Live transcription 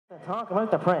Talk about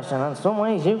depression and some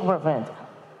ways you can prevent it.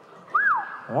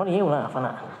 What are you laughing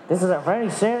at? This is a very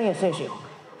serious issue.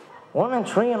 1 in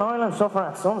 3 in Ireland suffer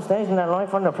at some stage in their life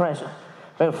from depression.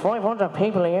 About 500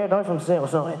 people a year die from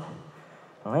suicide.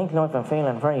 Lately I've been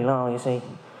feeling very low, you see.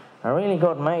 A really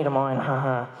good mate of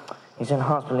mine, he's in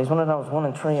hospital. He's one of those 1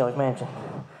 in 3 I've mentioned.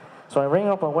 So I ring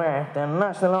up AWARE, the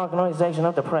National Organisation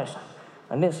of Depression.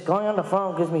 And this guy on the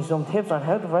phone gives me some tips on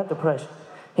how to prevent depression.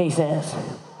 He says,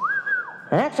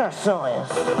 exercise.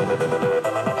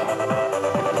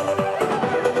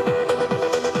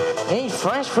 Eat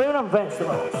fresh fruit and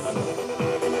vegetables.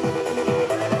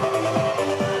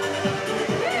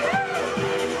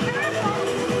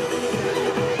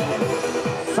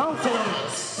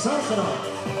 Socialize.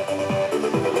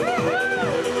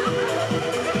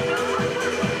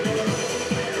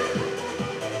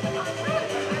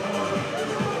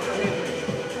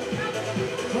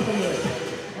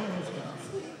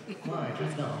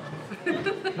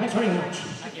 Thanks very much.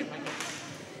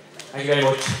 Thank you very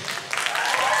much.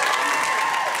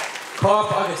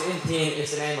 Corp, Agus, Intinn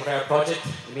is the name of our project.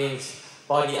 It means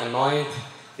body and mind.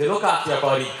 You look after your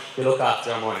body, you look after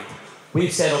your mind.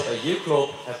 We've set up a youth club,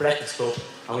 a breakfast club,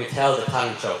 and we've held a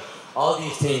talent show. All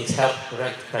these things help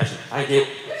prevent depression. Thank you.